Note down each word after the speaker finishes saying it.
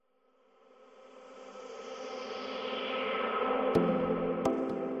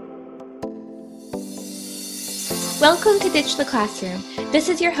Welcome to Ditch the Classroom. This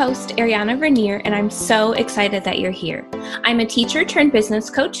is your host, Ariana Vernier, and I'm so excited that you're here. I'm a teacher turned business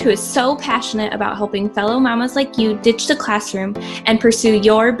coach who is so passionate about helping fellow mamas like you ditch the classroom and pursue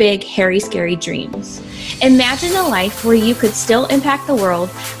your big, hairy, scary dreams. Imagine a life where you could still impact the world,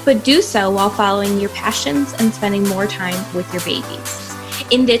 but do so while following your passions and spending more time with your babies.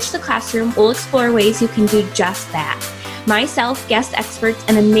 In Ditch the Classroom, we'll explore ways you can do just that. Myself, guest experts,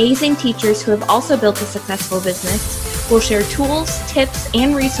 and amazing teachers who have also built a successful business will share tools, tips,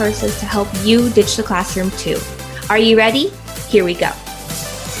 and resources to help you ditch the classroom too. Are you ready? Here we go.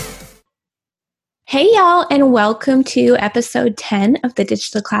 Hey y'all, and welcome to episode 10 of the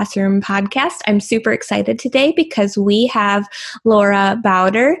Ditch the Classroom podcast. I'm super excited today because we have Laura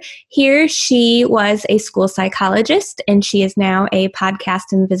Bowder here. She was a school psychologist and she is now a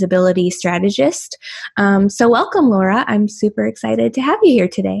podcast and visibility strategist. So welcome, Laura. I'm super excited to have you here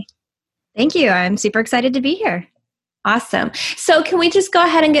today. Thank you. I'm super excited to be here. Awesome. So can we just go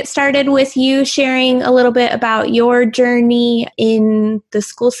ahead and get started with you sharing a little bit about your journey in the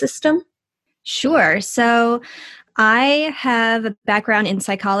school system? Sure. So I have a background in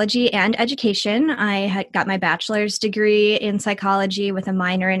psychology and education. I got my bachelor's degree in psychology with a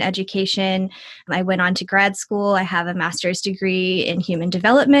minor in education. I went on to grad school. I have a master's degree in human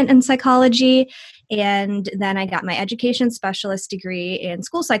development and psychology. And then I got my education specialist degree in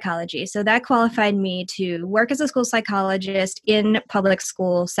school psychology. So that qualified me to work as a school psychologist in public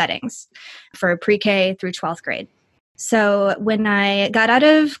school settings for pre-K through 12th grade. So when I got out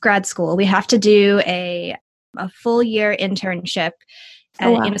of grad school, we have to do a full year internship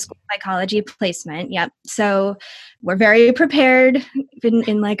in a school psychology placement. Yep. So we're very prepared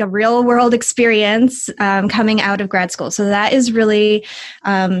in like a real world experience coming out of grad school. So that is really,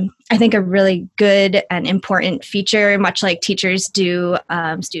 I think, a really good and important feature, much like teachers do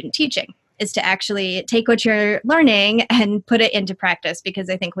student teaching, is to actually take what you're learning and put it into practice, because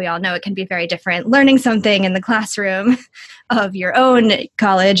I think we all know it can be very different learning something in the classroom of your own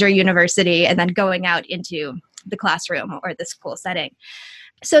college or university and then going out into the classroom or the school setting.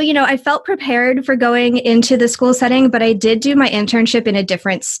 So, I felt prepared for going into the school setting, but I did do my internship in a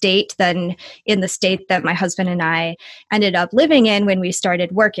different state than in the state that my husband and I ended up living in when we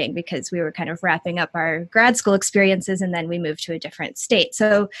started working, because we were kind of wrapping up our grad school experiences and then we moved to a different state.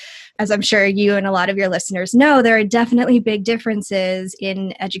 So, as I'm sure you and a lot of your listeners know, there are definitely big differences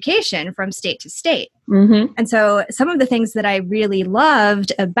in education from state to state. Mm-hmm. And so some of the things that I really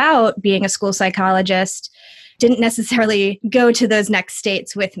loved about being a school psychologist didn't necessarily go to those next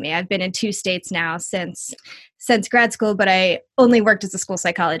states with me. I've been in 2 states now since grad school, but I only worked as a school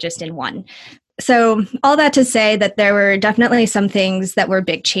psychologist in 1. So all that to say that there were definitely some things that were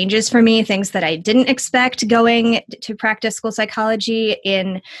big changes for me, things that I didn't expect going to practice school psychology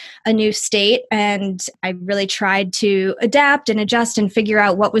in a new state. And I really tried to adapt and adjust and figure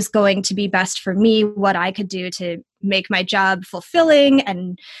out what was going to be best for me, what I could do to make my job fulfilling.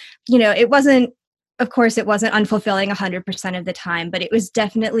 And, Of course, it wasn't unfulfilling 100% of the time, but it was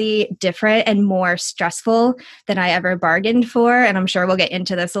definitely different and more stressful than I ever bargained for. And I'm sure we'll get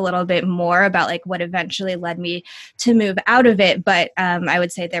into this a little bit more about like what eventually led me to move out of it. But I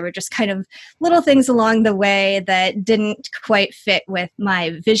would say there were just kind of little things along the way that didn't quite fit with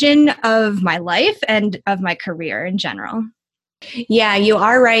my vision of my life and of my career in general. Yeah, you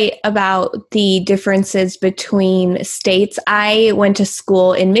are right about the differences between states. I went to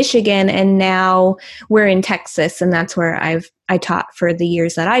school in Michigan and now we're in Texas, and that's where I taught for the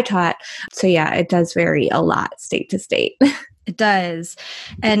years that I taught. So yeah, it does vary a lot state to state. It does.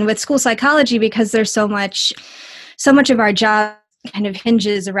 And with school psychology, because there's so much of our job kind of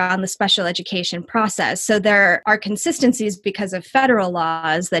hinges around the special education process. So there are consistencies because of federal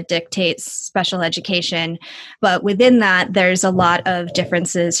laws that dictate special education. But within that, there's a lot of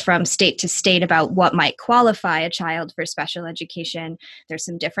differences from state to state about what might qualify a child for special education. There's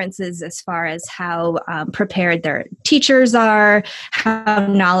some differences as far as how prepared their teachers are, how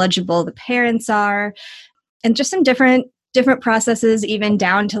knowledgeable the parents are, and just some different processes, even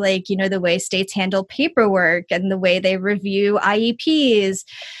down to the way states handle paperwork and the way they review IEPs,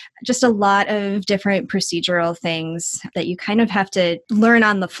 just a lot of different procedural things that you kind of have to learn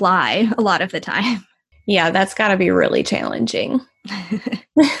on the fly a lot of the time. Yeah, that's got to be really challenging.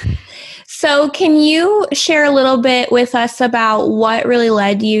 So can you share a little bit with us about what really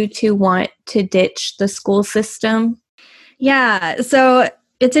led you to want to ditch the school system? Yeah, so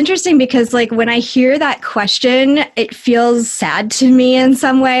It's interesting because like when I hear that question, it feels sad to me in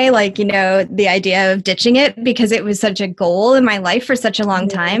some way, like, the idea of ditching it because it was such a goal in my life for such a long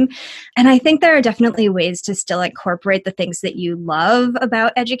time. And I think there are definitely ways to still incorporate the things that you love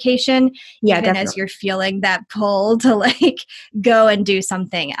about education, even definitely. as you're feeling that pull to like go and do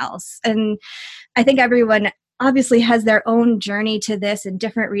something else. And I think everyone obviously has their own journey to this and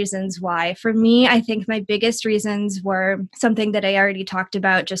different reasons why. For me, I think my biggest reasons were something that I already talked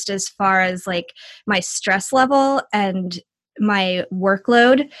about, just as far as like my stress level and my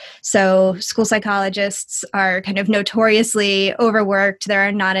workload. So school psychologists are kind of notoriously overworked. There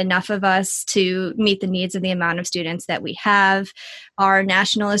are not enough of us to meet the needs of the amount of students that we have. Our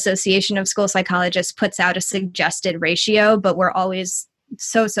National Association of School Psychologists puts out a suggested ratio, but we're always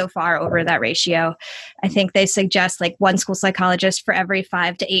so far over that ratio. I think they suggest like one school psychologist for every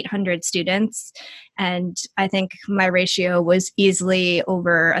 500 to 800 students. And I think my ratio was easily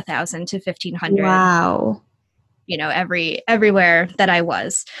over 1,000 to 1,500. Wow. Everywhere that I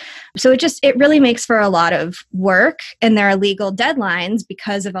was. So it really makes for a lot of work, and there are legal deadlines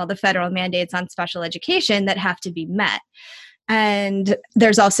because of all the federal mandates on special education that have to be met. And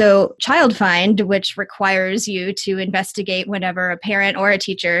there's also child find, which requires you to investigate whenever a parent or a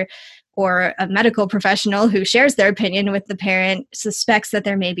teacher or a medical professional who shares their opinion with the parent suspects that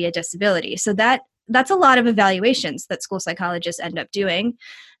there may be a disability. So that's a lot of evaluations that school psychologists end up doing.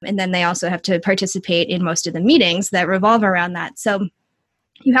 And then they also have to participate in most of the meetings that revolve around that. So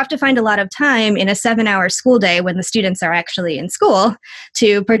you have to find a lot of time in a 7-hour school day when the students are actually in school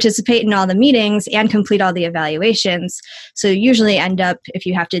to participate in all the meetings and complete all the evaluations. So you usually end up, if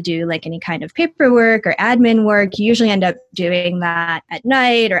you have to do like any kind of paperwork or admin work, you usually end up doing that at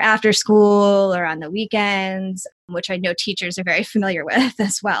night or after school or on the weekends, which I know teachers are very familiar with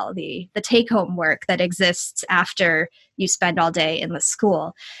as well, the take-home work that exists after you spend all day in the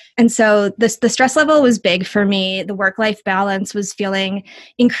school. And so the stress level was big for me. The work-life balance was feeling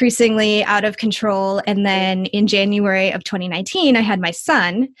increasingly out of control. And then in January of 2019, I had my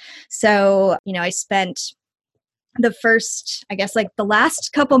son. So, I spent the first, I guess, like the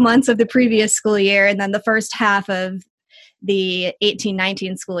last couple months of the previous school year, and then the first half of the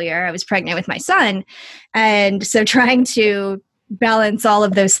 18-19 school year, I was pregnant with my son. And so trying to balance all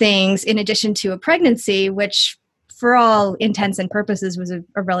of those things in addition to a pregnancy, which for all intents and purposes was a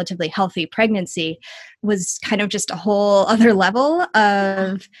relatively healthy pregnancy, was kind of just a whole other level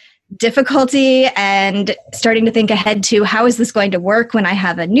of difficulty, and starting to think ahead to how is this going to work when I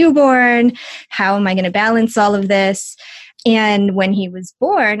have a newborn? How am I going to balance all of this? And when he was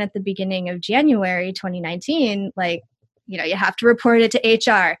born at the beginning of January 2019, you have to report it to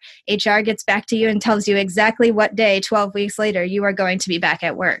HR. HR gets back to you and tells you exactly what day, 12 weeks later, you are going to be back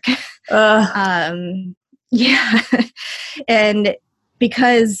at work. Yeah. And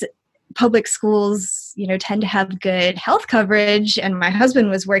because public schools, tend to have good health coverage, and my husband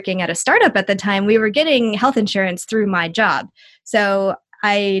was working at a startup at the time, we were getting health insurance through my job. So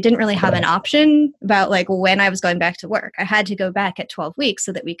I didn't really have an option about when I was going back to work. I had to go back at 12 weeks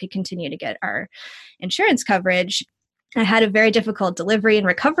so that we could continue to get our insurance coverage. I had a very difficult delivery and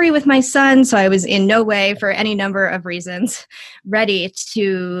recovery with my son, so I was in no way, for any number of reasons, ready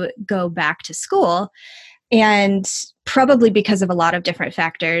to go back to school. And probably because of a lot of different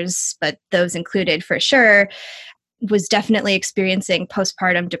factors, but those included for sure, was definitely experiencing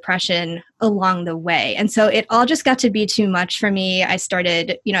postpartum depression along the way. And so it all just got to be too much for me. I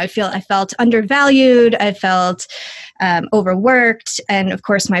started, I felt undervalued. I felt overworked. And of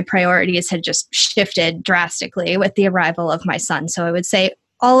course, my priorities had just shifted drastically with the arrival of my son. So I would say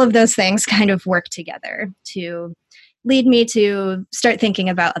all of those things kind of work together to lead me to start thinking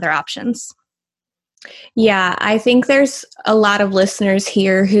about other options. Yeah, I think there's a lot of listeners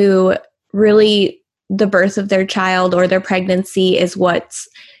here who really the birth of their child or their pregnancy is what's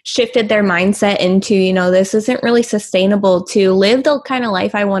shifted their mindset into, this isn't really sustainable to live the kind of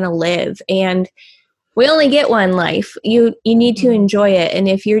life I want to live. And we only get one life. You need to enjoy it. And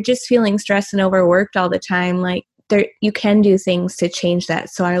if you're just feeling stressed and overworked all the time, you can do things to change that.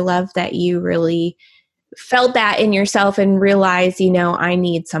 So I love that you really felt that in yourself and realized, I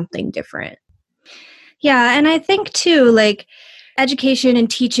need something different. Yeah. And I think too, education and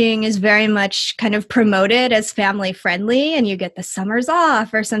teaching is very much kind of promoted as family friendly, and you get the summers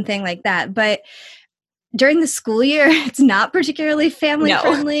off or something like that. But during the school year, it's not particularly family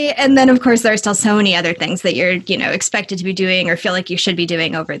friendly. And then, of course, there are still so many other things that you're, expected to be doing or feel like you should be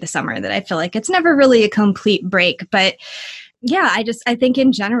doing over the summer that I feel like it's never really a complete break. But yeah, I think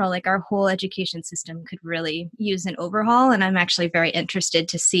in general, our whole education system could really use an overhaul. And I'm actually very interested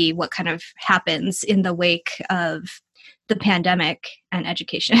to see what kind of happens in the wake of the pandemic and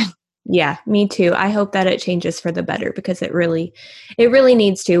education. Yeah, me too. I hope that it changes for the better because it really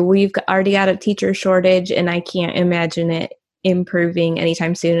needs to. We've already got a teacher shortage, and I can't imagine it improving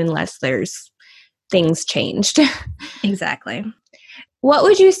anytime soon unless there's things changed. Exactly. What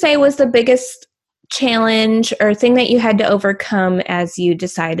would you say was the biggest challenge or thing that you had to overcome as you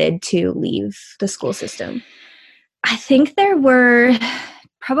decided to leave the school system? I think there were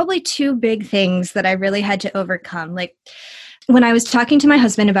probably two big things that I really had to overcome. Like when I was talking to my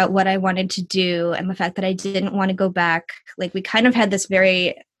husband about what I wanted to do and the fact that I didn't want to go back, like we kind of had this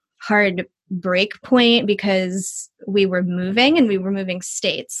very hard break point because we were moving and we were moving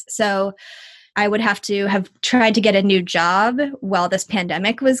states. So I would have to have tried to get a new job while this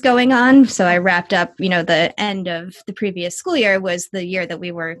pandemic was going on. So I wrapped up, the end of the previous school year was the year that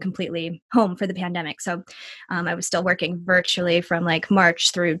we were completely home for the pandemic. So I was still working virtually from like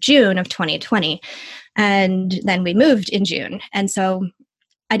March through June of 2020. And then we moved in June. And so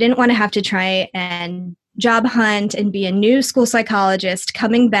I didn't want to have to try and job hunt and be a new school psychologist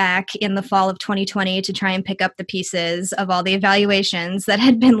coming back in the fall of 2020 to try and pick up the pieces of all the evaluations that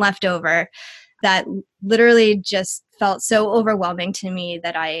had been left over. That literally just felt so overwhelming to me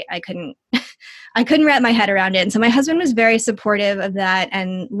that I couldn't I couldn't wrap my head around it. And so my husband was very supportive of that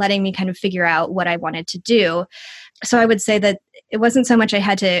and letting me kind of figure out what I wanted to do. So I would say that it wasn't so much I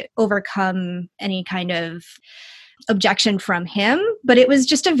had to overcome any kind of objection from him, but it was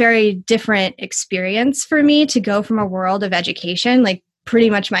just a very different experience for me to go from a world of education, like pretty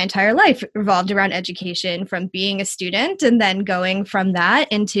much my entire life revolved around education, from being a student and then going from that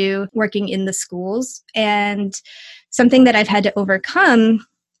into working in the schools. And something that I've had to overcome,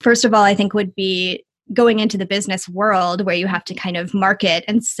 first of all, I think would be going into the business world where you have to kind of market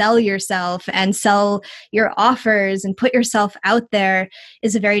and sell yourself and sell your offers and put yourself out there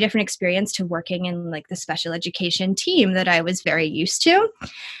is a very different experience to working in like the special education team that I was very used to.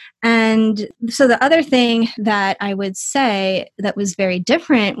 And so the other thing that I would say that was very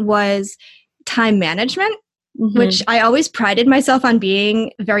different was time management, which I always prided myself on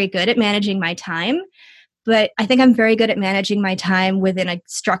being very good at managing my time. But I think I'm very good at managing my time within a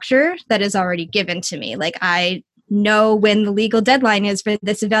structure that is already given to me. Like I know when the legal deadline is for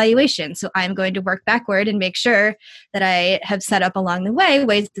this evaluation. So I'm going to work backward and make sure that I have set up along the way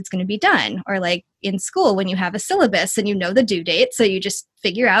ways it's going to be done. Or like in school, when you have a syllabus and you know the due date, so you just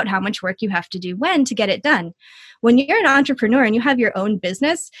figure out how much work you have to do when to get it done. When you're an entrepreneur and you have your own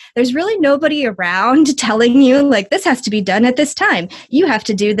business, there's really nobody around telling you like, this has to be done at this time. You have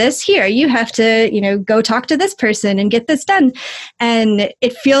to do this here. You have to, go talk to this person and get this done. And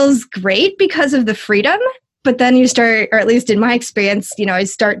it feels great because of the freedom. But then you start, or at least in my experience, I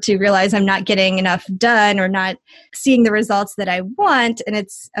start to realize I'm not getting enough done or not seeing the results that I want. And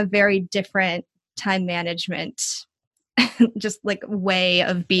it's a very different time management, just like way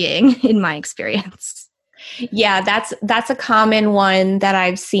of being in my experience. Yeah, that's a common one that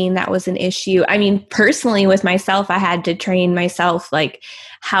I've seen that was an issue. I mean, personally with myself, I had to train myself like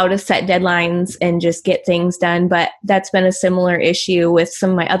how to set deadlines and just get things done. But that's been a similar issue with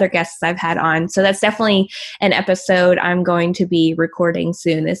some of my other guests I've had on. So that's definitely an episode I'm going to be recording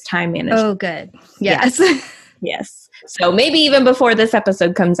soon, is time management. Oh, good. Yes. Yes. So maybe even before this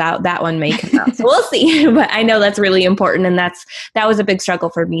episode comes out, that one may come out. So we'll see. But I know that's really important. And that was a big struggle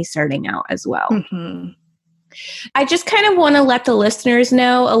for me starting out as well. Mm-hmm. I just kind of want to let the listeners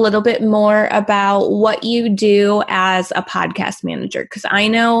know a little bit more about what you do as a podcast manager, because I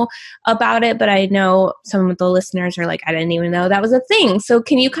know about it, but I know some of the listeners are like, I didn't even know that was a thing. So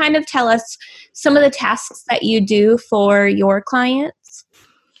can you kind of tell us some of the tasks that you do for your clients?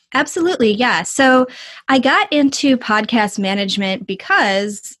 Absolutely. Yeah. So I got into podcast management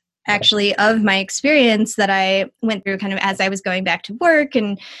because actually of my experience that I went through kind of as I was going back to work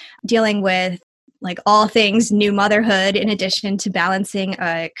and dealing with like all things new motherhood, in addition to balancing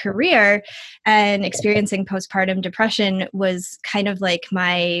a career, and experiencing postpartum depression was kind of like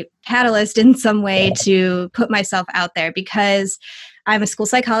my catalyst in some way to put myself out there, because I'm a school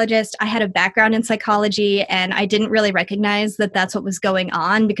psychologist. I had a background in psychology, and I didn't really recognize that that's what was going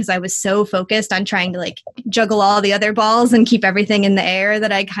on because I was so focused on trying to like juggle all the other balls and keep everything in the air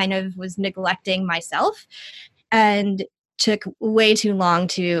that I kind of was neglecting myself. And took way too long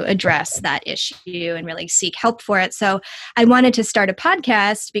to address that issue and really seek help for it. So I wanted to start a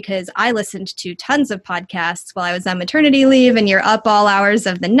podcast because I listened to tons of podcasts while I was on maternity leave, and you're up all hours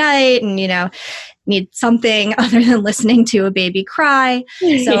of the night and, need something other than listening to a baby cry.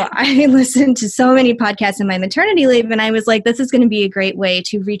 So I listened to so many podcasts in my maternity leave, and I was like, this is going to be a great way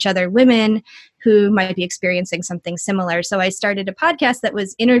to reach other women who might be experiencing something similar. So I started a podcast that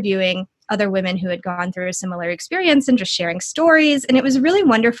was interviewing other women who had gone through a similar experience and just sharing stories. And it was really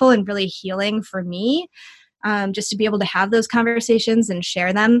wonderful and really healing for me, just to be able to have those conversations and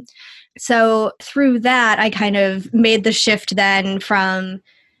share them. So through that, I kind of made the shift then from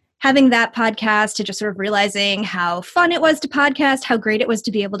having that podcast to just sort of realizing how fun it was to podcast, how great it was to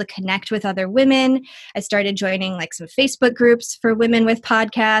be able to connect with other women. I started joining like some Facebook groups for women with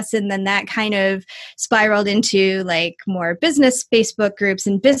podcasts. And then that kind of spiraled into like more business Facebook groups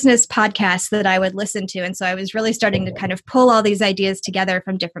and business podcasts that I would listen to. And so I was really starting to kind of pull all these ideas together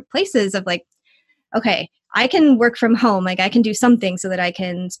from different places of like, okay, I can work from home. Like I can do something so that I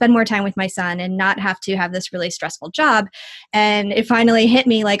can spend more time with my son and not have to have this really stressful job. And it finally hit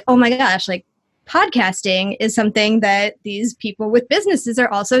me like, oh my gosh, like podcasting is something that these people with businesses are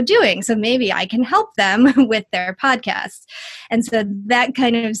also doing. So maybe I can help them with their podcasts. And so that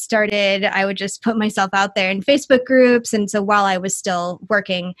kind of started, I would just put myself out there in Facebook groups. And so while I was still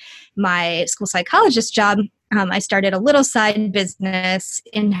working my school psychologist job, I started a little side business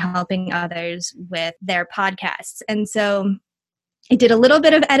in helping others with their podcasts. And so I did a little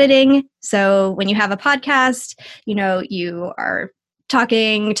bit of editing. So when you have a podcast, you are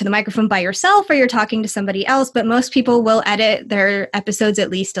talking to the microphone by yourself or you're talking to somebody else, but most people will edit their episodes at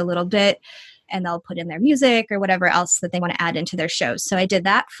least a little bit, and they'll put in their music or whatever else that they want to add into their shows. So I did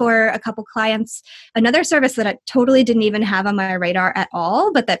that for a couple clients. Another service that I totally didn't even have on my radar at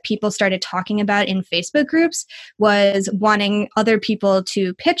all, but that people started talking about in Facebook groups was wanting other people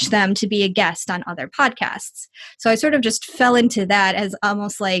to pitch them to be a guest on other podcasts. So I sort of just fell into that as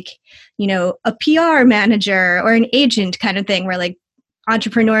almost like, a PR manager or an agent kind of thing, where like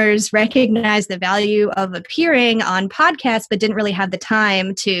entrepreneurs recognize the value of appearing on podcasts, but didn't really have the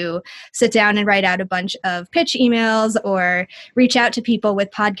time to sit down and write out a bunch of pitch emails or reach out to people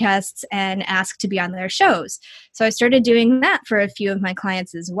with podcasts and ask to be on their shows. So I started doing that for a few of my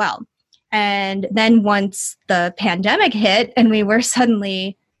clients as well. And then once the pandemic hit and we were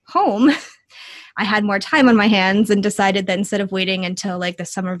suddenly home, I had more time on my hands and decided that instead of waiting until like the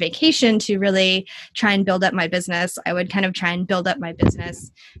summer vacation to really try and build up my business, I would kind of try and build up my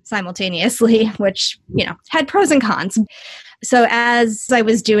business simultaneously, which, had pros and cons. So as I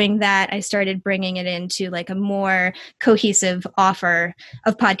was doing that, I started bringing it into like a more cohesive offer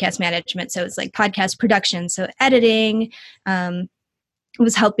of podcast management. So it's like podcast production, so editing,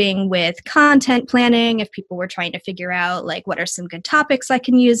 was helping with content planning if people were trying to figure out like what are some good topics I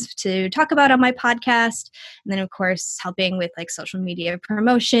can use to talk about on my podcast. And then of course helping with like social media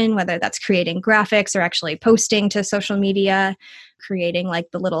promotion, whether that's creating graphics or actually posting to social media, creating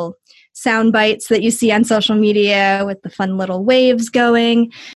like the little sound bites that you see on social media with the fun little waves going.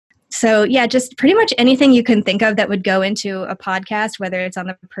 So yeah, just pretty much anything you can think of that would go into a podcast, whether it's on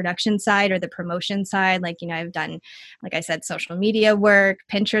the production side or the promotion side. Like, I've done, like I said, social media work,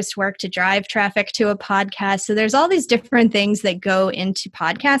 Pinterest work to drive traffic to a podcast. So there's all these different things that go into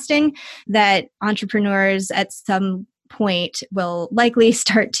podcasting that entrepreneurs at some point will likely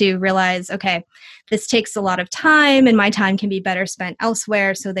start to realize, okay, this takes a lot of time and my time can be better spent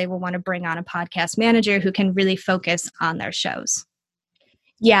elsewhere. So they will want to bring on a podcast manager who can really focus on their shows.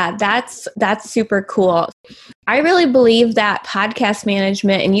 Yeah, that's super cool. I really believe that podcast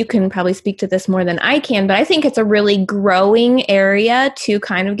management, and you can probably speak to this more than I can, but I think it's a really growing area to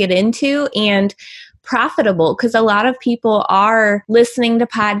kind of get into and profitable, because a lot of people are listening to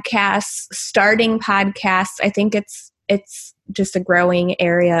podcasts, starting podcasts. I think it's just a growing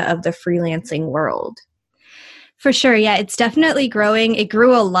area of the freelancing world. For sure. Yeah, it's definitely growing. It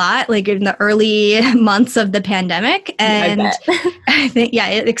grew a lot like in the early months of the pandemic. And I think,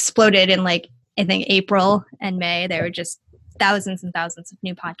 it exploded in like, I think April and May. There were just thousands and thousands of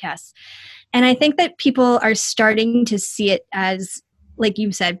new podcasts. And I think that people are starting to see it as, like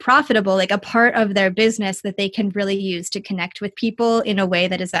you said, profitable, like a part of their business that they can really use to connect with people in a way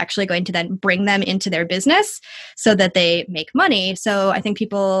that is actually going to then bring them into their business so that they make money. So I think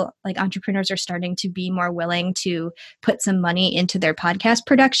people, like entrepreneurs, are starting to be more willing to put some money into their podcast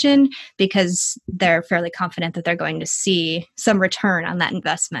production because they're fairly confident that they're going to see some return on that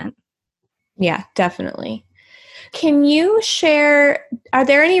investment. Yeah, definitely. Can you share, are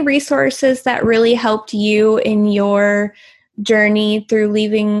there any resources that really helped you in your journey through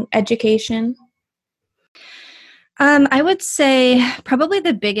leaving education? I would say probably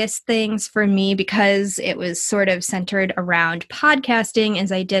the biggest things for me, because it was sort of centered around podcasting,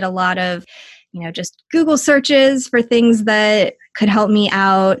 is I did a lot of, just Google searches for things that could help me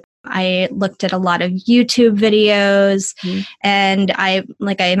out. I looked at a lot of YouTube videos, and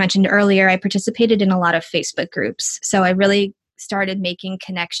like I mentioned earlier, I participated in a lot of Facebook groups. So I really started making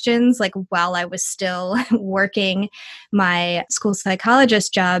connections like while I was still working my school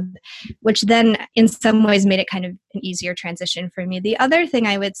psychologist job, which then in some ways made it kind of an easier transition for me. The other thing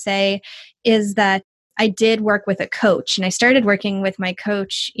I would say is that I did work with a coach, and I started working with my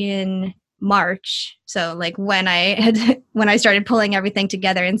coach in March. So like when I started pulling everything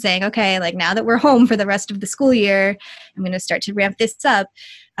together and saying, okay, like now that we're home for the rest of the school year, I'm going to start to ramp this up.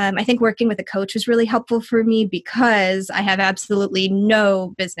 I think working with a coach was really helpful for me because I have absolutely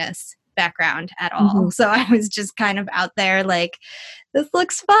no business background at all. Mm-hmm. So I was just kind of out there like, this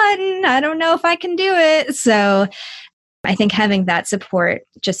looks fun. I don't know if I can do it. So I think having that support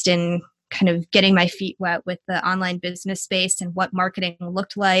just in kind of getting my feet wet with the online business space and what marketing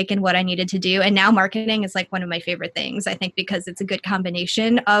looked like and what I needed to do. And now marketing is like one of my favorite things, I think, because it's a good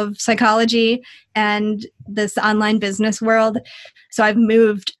combination of psychology and this online business world. So I've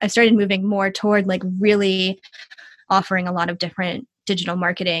started moving more toward like really offering a lot of different digital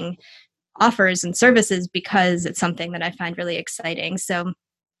marketing offers and services because it's something that I find really exciting. So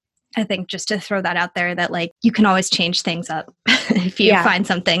I think just to throw that out there that like you can always change things up if you find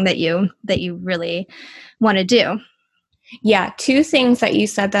something that you really want to do. Yeah, two things that you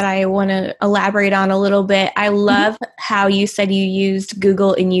said that I want to elaborate on a little bit. I love how you said you used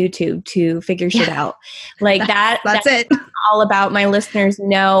Google and YouTube to figure shit out. Like that's it. All about. My listeners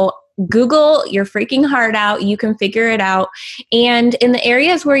know Google your freaking heart out. You can figure it out. And in the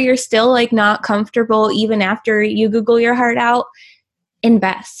areas where you're still like not comfortable, even after you Google your heart out,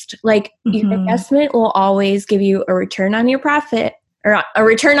 invest. Like your investment will always give you a return on your profit or a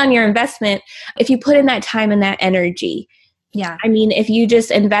return on your investment if you put in that time and that energy. Yeah. I mean, if you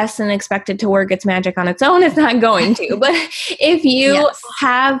just invest and expect it to work its magic on its own, it's not going to. But if you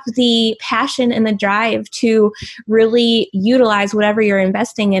have the passion and the drive to really utilize whatever you're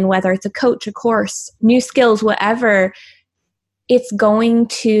investing in, whether it's a coach, a course, new skills, whatever, it's going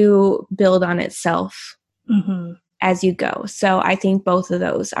to build on itself as you go. So I think both of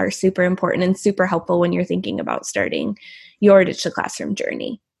those are super important and super helpful when you're thinking about starting your digital classroom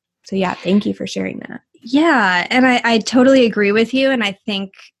journey. So yeah, thank you for sharing that. Yeah. And I totally agree with you. And I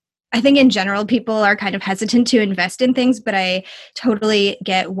think in general, people are kind of hesitant to invest in things, but I totally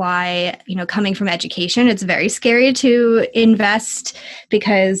get why, coming from education, it's very scary to invest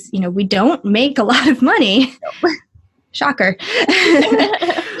because, we don't make a lot of money. Nope. Shocker.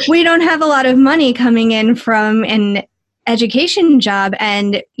 We don't have a lot of money coming in from an education job.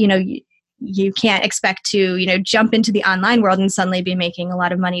 And, you can't expect to, jump into the online world and suddenly be making a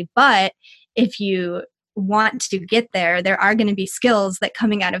lot of money. But if you want to get there, there are going to be skills that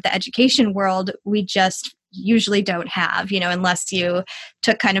coming out of the education world, we just usually don't have, unless you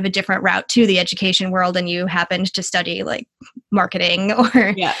took kind of a different route to the education world and you happened to study like marketing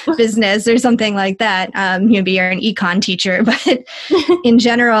or business or something like that. Maybe you're an econ teacher, but in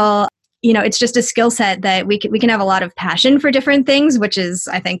general, it's just a skill set that we can have a lot of passion for different things, which is,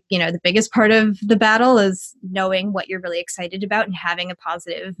 I think, the biggest part of the battle is knowing what you're really excited about and having a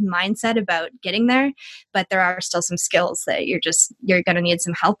positive mindset about getting there. But there are still some skills that you're going to need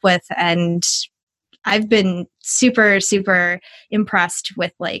some help with. And I've been super, super impressed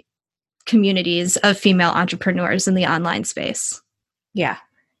with like communities of female entrepreneurs in the online space. Yeah,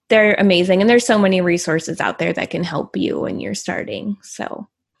 they're amazing. And there's so many resources out there that can help you when you're starting. So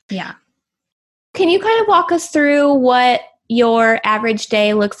yeah. Can you kind of walk us through what your average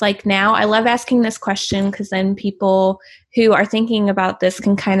day looks like now? I love asking this question because then people who are thinking about this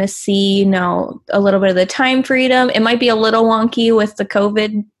can kind of see, a little bit of the time freedom. It might be a little wonky with the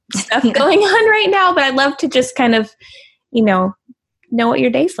COVID stuff going on right now, but I'd love to just kind of, know what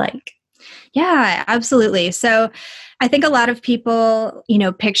your day's like. Yeah, absolutely. So I think a lot of people,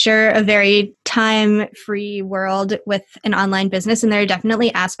 picture a very time-free world with an online business, and there are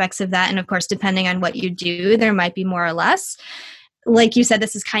definitely aspects of that. And of course, depending on what you do, there might be more or less. Like you said,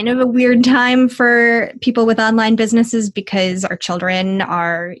 this is kind of a weird time for people with online businesses because our children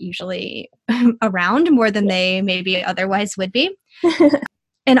are usually around more than they maybe otherwise would be.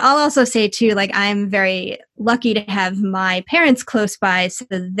 And I'll also say too, like I'm very lucky to have my parents close by so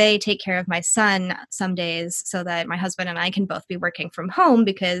they take care of my son some days so that my husband and I can both be working from home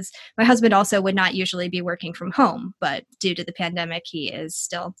because my husband also would not usually be working from home, but due to the pandemic, he is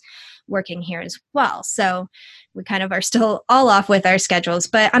still working here as well. So we kind of are still all off with our schedules.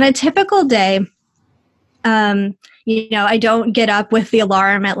 But on a typical day, I don't get up with the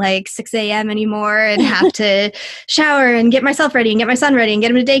alarm at like 6 a.m. anymore and have to shower and get myself ready and get my son ready and get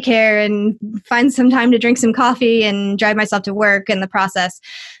him to daycare and find some time to drink some coffee and drive myself to work in the process.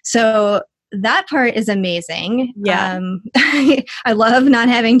 So that part is amazing. Yeah. I love not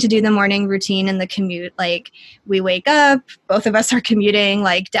having to do the morning routine and the commute. Like, we wake up, both of us are commuting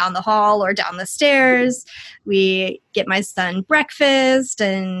like down the hall or down the stairs. We get my son breakfast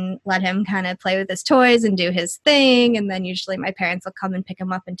and let him kind of play with his toys and do his thing. And then usually my parents will come and pick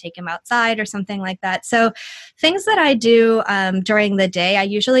him up and take him outside or something like that. So things that I do during the day, I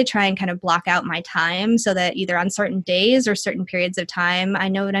usually try and kind of block out my time so that either on certain days or certain periods of time, I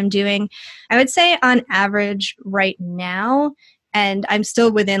know what I'm doing. I would say on average right now, and I'm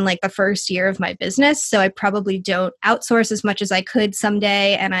still within like the first year of my business, so I probably don't outsource as much as I could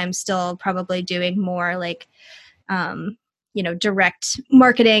someday, and I'm still probably doing more like, direct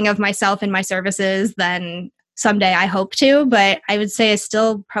marketing of myself and my services than someday I hope to. But I would say I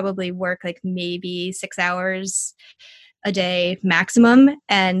still probably work like maybe 6 hours a day maximum.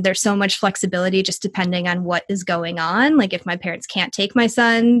 And there's so much flexibility just depending on what is going on. Like if my parents can't take my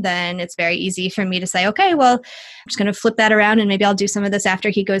son, then it's very easy for me to say, okay, well, I'm just going to flip that around and maybe I'll do some of this after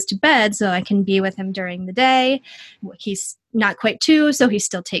he goes to bed so I can be with him during the day. He's not quite 2, so he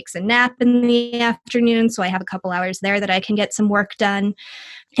still takes a nap in the afternoon. So I have a couple hours there that I can get some work done.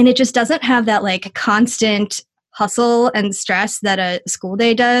 And it just doesn't have that like constant hustle and stress that a school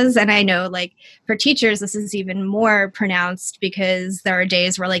day does. And I know like for teachers, this is even more pronounced because there are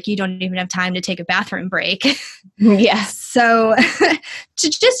days where like you don't even have time to take a bathroom break. Yes. So to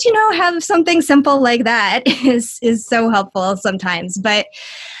just, have something simple like that is so helpful sometimes. But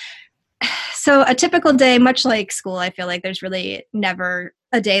so a typical day, much like school, I feel like there's really never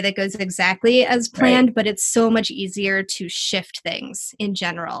a day that goes exactly as planned, right. But it's so much easier to shift things in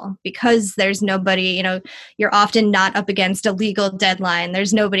general because there's nobody, you're often not up against a legal deadline.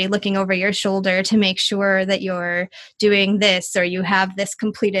 There's nobody looking over your shoulder to make sure that you're doing this or you have this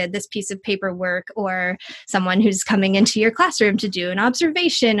completed, this piece of paperwork, or someone who's coming into your classroom to do an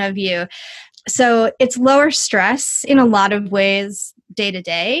observation of you. So it's lower stress in a lot of ways day to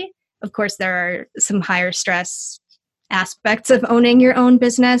day. Of course, there are some higher stress aspects of owning your own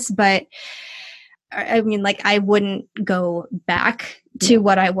business, but I mean, like, I wouldn't go back to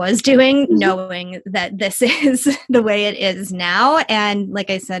what I was doing, knowing that this is the way it is now. And like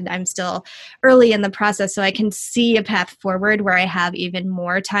I said, I'm still early in the process, so I can see a path forward where I have even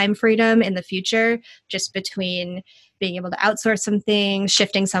more time freedom in the future, just between being able to outsource some things,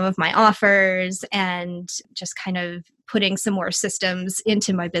 shifting some of my offers, and just kind of putting some more systems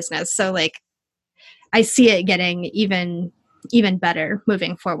into my business. So like, I see it getting even better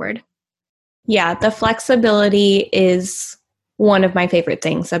moving forward. Yeah, the flexibility is one of my favorite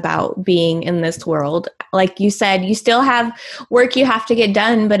things about being in this world. Like you said, you still have work you have to get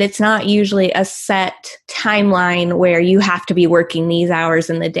done, but it's not usually a set timeline where you have to be working these hours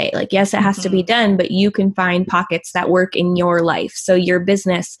in the day. Like, yes, it has to be done, but you can find pockets that work in your life. So your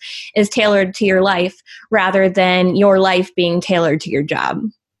business is tailored to your life rather than your life being tailored to your job.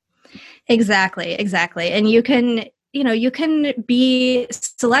 Exactly. And you can be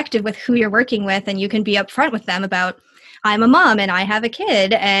selective with who you're working with, and you can be upfront with them about, I'm a mom and I have a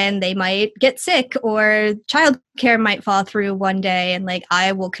kid and they might get sick or childcare might fall through one day. And like,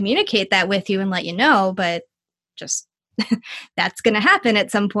 I will communicate that with you and let you know, but just that's going to happen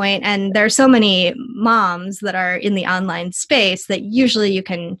at some point. And there are so many moms that are in the online space that usually you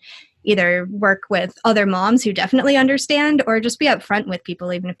can either work with other moms who definitely understand or just be upfront with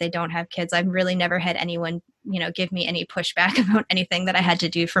people, even if they don't have kids. I've really never had anyone, give me any pushback about anything that I had to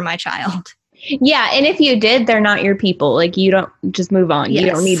do for my child. Yeah. And if you did, they're not your people. Like, you don't just move on. Yes. You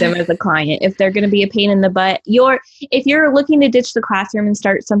don't need them as a client. If they're going to be a pain in the butt, if you're looking to ditch the classroom and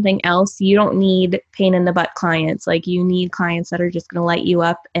start something else, you don't need pain in the butt clients. Like, you need clients that are just going to light you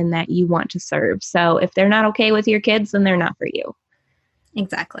up and that you want to serve. So if they're not okay with your kids, then they're not for you.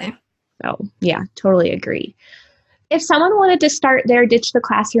 Exactly. So yeah, totally agree. If someone wanted to start their ditch the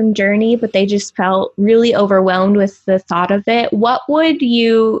classroom journey, but they just felt really overwhelmed with the thought of it, what would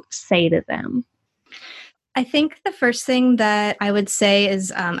you say to them? I think the first thing that I would say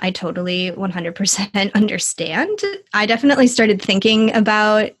is I totally 100% understand. I definitely started thinking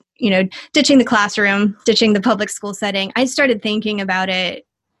about, ditching the classroom, ditching the public school setting. I started thinking about it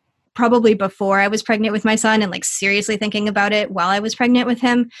probably before I was pregnant with my son, and like seriously thinking about it while I was pregnant with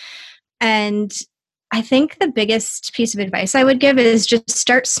him. And I think the biggest piece of advice I would give is just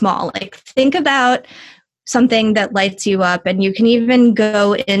start small. Like, think about something that lights you up. And you can even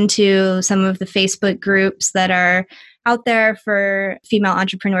go into some of the Facebook groups that are out there for female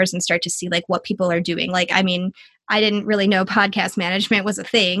entrepreneurs and start to see like what people are doing. Like, I mean, I didn't really know podcast management was a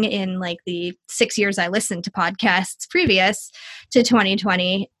thing in like the 6 years I listened to podcasts previous to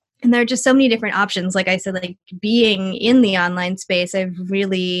 2020. And there are just so many different options. Like I said, like being in the online space, I've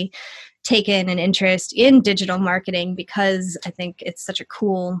really taken an interest in digital marketing because I think it's such a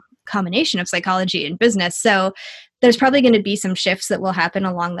cool combination of psychology and business. So there's probably going to be some shifts that will happen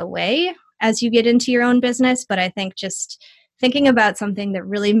along the way as you get into your own business. But I think just thinking about something that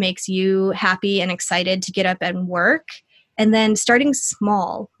really makes you happy and excited to get up and work, and then starting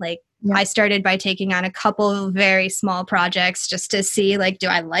small. Like I started by taking on a couple of very small projects just to see, like, do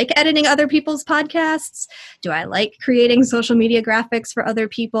I like editing other people's podcasts? Do I like creating social media graphics for other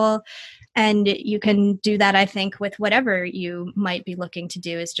people? And you can do that, I think, with whatever you might be looking to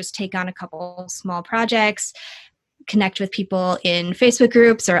do, is just take on a couple small projects, connect with people in Facebook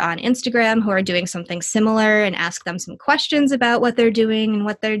groups or on Instagram who are doing something similar and ask them some questions about what they're doing and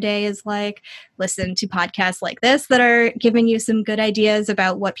what their day is like. Listen to podcasts like this that are giving you some good ideas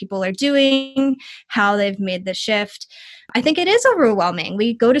about what people are doing, how they've made the shift. I think it is overwhelming.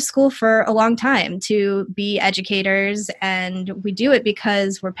 We go to school for a long time to be educators, and we do it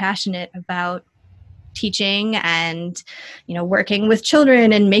because we're passionate about teaching and, you know, working with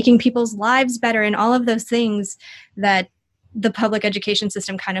children and making people's lives better and all of those things that the public education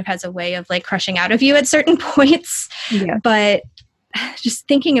system kind of has a way of like crushing out of you at certain points. Yeah. But just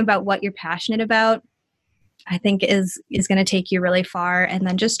thinking about what you're passionate about, I think is going to take you really far. And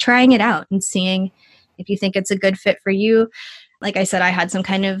then just trying it out and seeing if you think it's a good fit for you. Like I said, I had some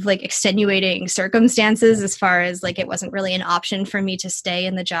kind of like extenuating circumstances as far as like it wasn't really an option for me to stay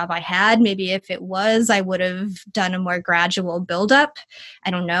in the job I had. Maybe if it was, I would have done a more gradual buildup. I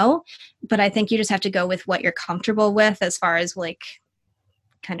don't know. But I think you just have to go with what you're comfortable with as far as like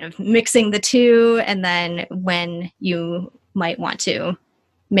kind of mixing the two, and then when you might want to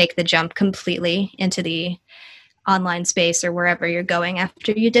make the jump completely into the online space or wherever you're going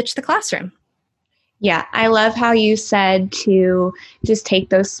after you ditch the classroom. Yeah, I love how you said to just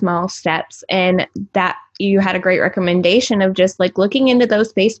take those small steps, and that you had a great recommendation of just like looking into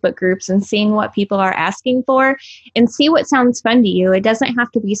those Facebook groups and seeing what people are asking for and see what sounds fun to you. It doesn't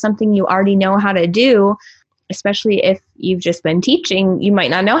have to be something you already know how to do, especially if you've just been teaching. You might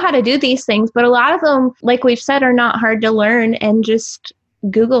not know how to do these things, but a lot of them, like we've said, are not hard to learn, and just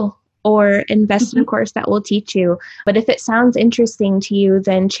Google or invest in a course that will teach you. But if it sounds interesting to you,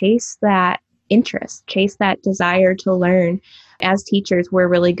 then chase that interest, chase that desire to learn. As teachers, we're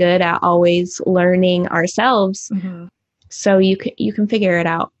really good at always learning ourselves. So you can figure it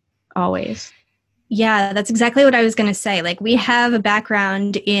out always. Yeah, that's exactly what I was going to say. Like, we have a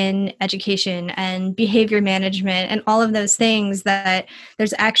background in education and behavior management and all of those things, that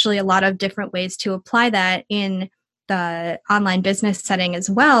there's actually a lot of different ways to apply that in the online business setting as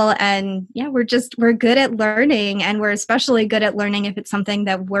well. And yeah, we're good at learning, and we're especially good at learning if it's something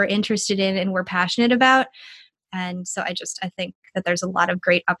that we're interested in and we're passionate about. And so I think that there's a lot of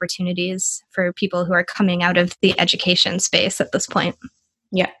great opportunities for people who are coming out of the education space at this point.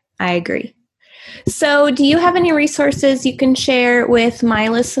 Yeah, I agree. So do you have any resources you can share with my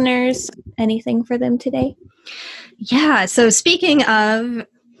listeners? Anything for them today? Yeah. So speaking of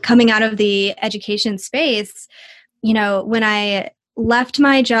coming out of the education space, you know, when I left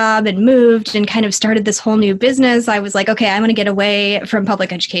my job and moved and kind of started this whole new business, I was like, okay, I'm going to get away from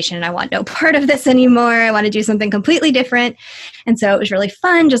public education and I want no part of this anymore. I want to do something completely different. And so it was really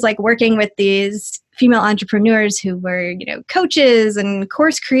fun, just like working with these female entrepreneurs who were, you know, coaches and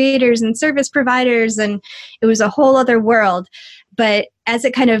course creators and service providers. And it was a whole other world. But as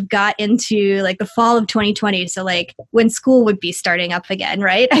it kind of got into like the fall of 2020, so like when school would be starting up again,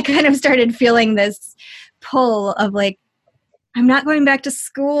 right? I kind of started feeling this pull of like, I'm not going back to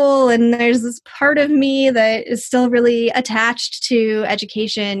school, and there's this part of me that is still really attached to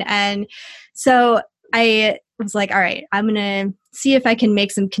education. And so I was like, all right, I'm going to see if I can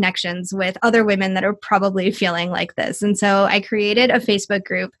make some connections with other women that are probably feeling like this. And so I created a Facebook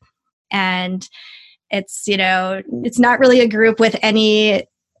group, and it's, you know, it's not really a group with any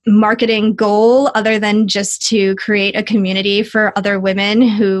marketing goal other than just to create a community for other women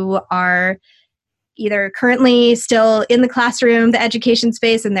who are either currently still in the classroom, the education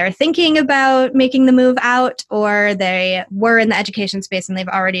space, and they're thinking about making the move out, or they were in the education space and they've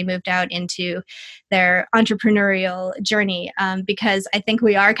already moved out into their entrepreneurial journey. Because I think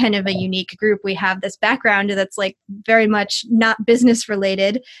we are kind of a unique group. We have this background that's like very much not business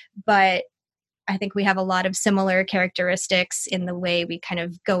related, but I think we have a lot of similar characteristics in the way we kind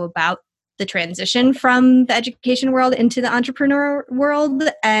of go about the transition from the education world into the entrepreneur world.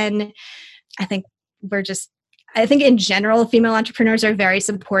 And I think in general, female entrepreneurs are very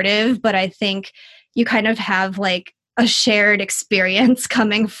supportive, but I think you kind of have like a shared experience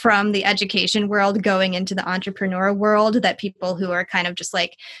coming from the education world going into the entrepreneur world, that people who are kind of just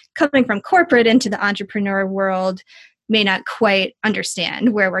like coming from corporate into the entrepreneur world may not quite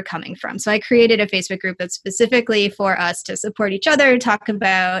understand where we're coming from. So I created a Facebook group that's specifically for us to support each other, talk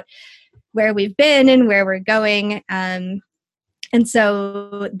about where we've been and where we're going. And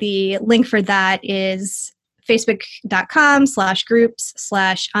so the link for that is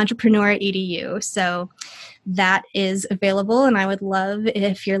facebook.com/groups/entrepreneur.edu. So that is available, and I would love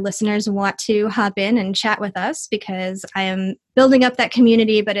if your listeners want to hop in and chat with us, because I am building up that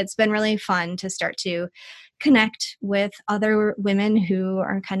community, but it's been really fun to start to connect with other women who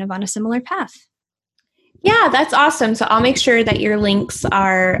are kind of on a similar path. Yeah, that's awesome. So I'll make sure that your links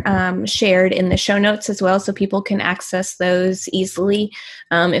are shared in the show notes as well, so people can access those easily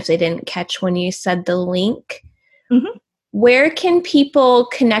if they didn't catch when you said the link. Mm-hmm. Where can people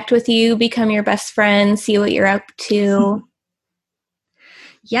connect with you, become your best friend, see what you're up to?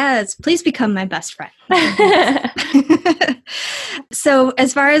 Yes, please become my best friend. So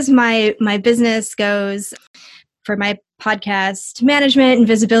as far as my business goes, for my podcast management and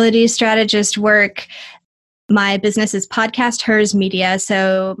visibility strategist work, my business is Podcast Hers Media.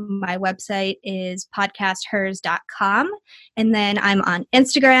 So my website is podcasthers.com. And then I'm on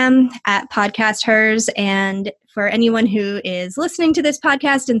Instagram at Podcast Hers. And for anyone who is listening to this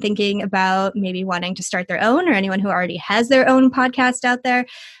podcast and thinking about maybe wanting to start their own, or anyone who already has their own podcast out there,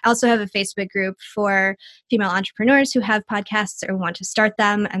 I also have a Facebook group for female entrepreneurs who have podcasts or want to start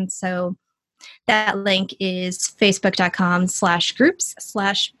them. And so that link is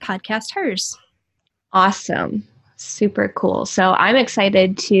facebook.com/groups/podcasthers. Awesome. Super cool. So I'm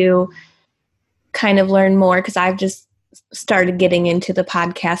excited to kind of learn more, because I've just started getting into the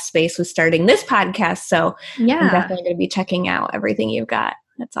podcast space with starting this podcast. So yeah, I'm definitely going to be checking out everything you've got.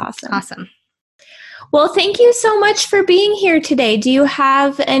 That's awesome. Awesome. Well, thank you so much for being here today. Do you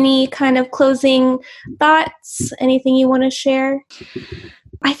have any kind of closing thoughts? Anything you want to share?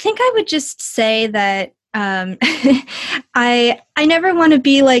 I think I would just say that I never want to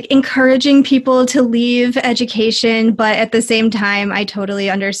be like encouraging people to leave education, but at the same time, I totally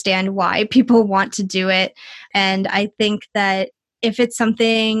understand why people want to do it. And I think that if it's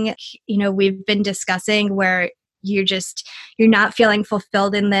something, we've been discussing where you're not feeling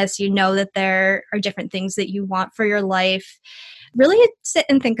fulfilled in this, that there are different things that you want for your life, really sit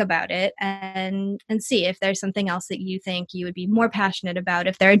and think about it and see if there's something else that you think you would be more passionate about,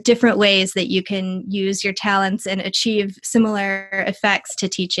 if there are different ways that you can use your talents and achieve similar effects to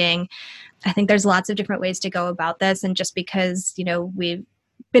teaching. I think there's lots of different ways to go about this. And just because, we've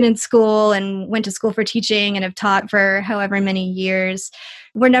been in school and went to school for teaching and have taught for however many years,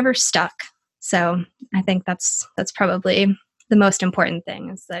 we're never stuck. So I think that's probably the most important thing,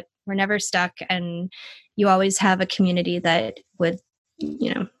 is that we're never stuck, and you always have a community that would,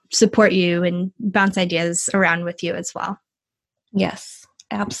 support you and bounce ideas around with you as well. Yes,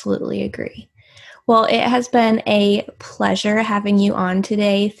 absolutely agree. Well, it has been a pleasure having you on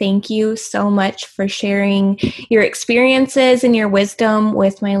today. Thank you so much for sharing your experiences and your wisdom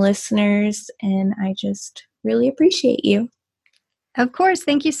with my listeners, and I just really appreciate you. Of course.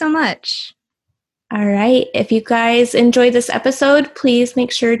 Thank you so much. All right. If you guys enjoyed this episode, please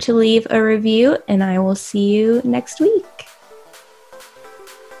make sure to leave a review, and I will see you next week.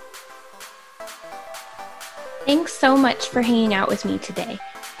 Thanks so much for hanging out with me today.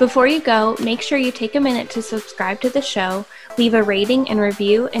 Before you go, make sure you take a minute to subscribe to the show, leave a rating and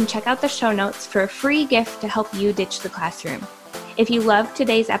review, and check out the show notes for a free gift to help you ditch the classroom. If you loved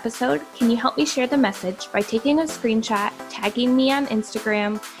today's episode, can you help me share the message by taking a screenshot, tagging me on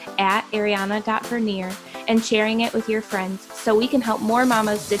Instagram at ariana.vernier, and sharing it with your friends so we can help more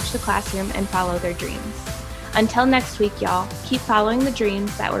mamas ditch the classroom and follow their dreams. Until next week, y'all, keep following the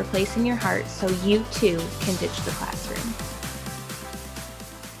dreams that were placed in your heart so you too can ditch the classroom.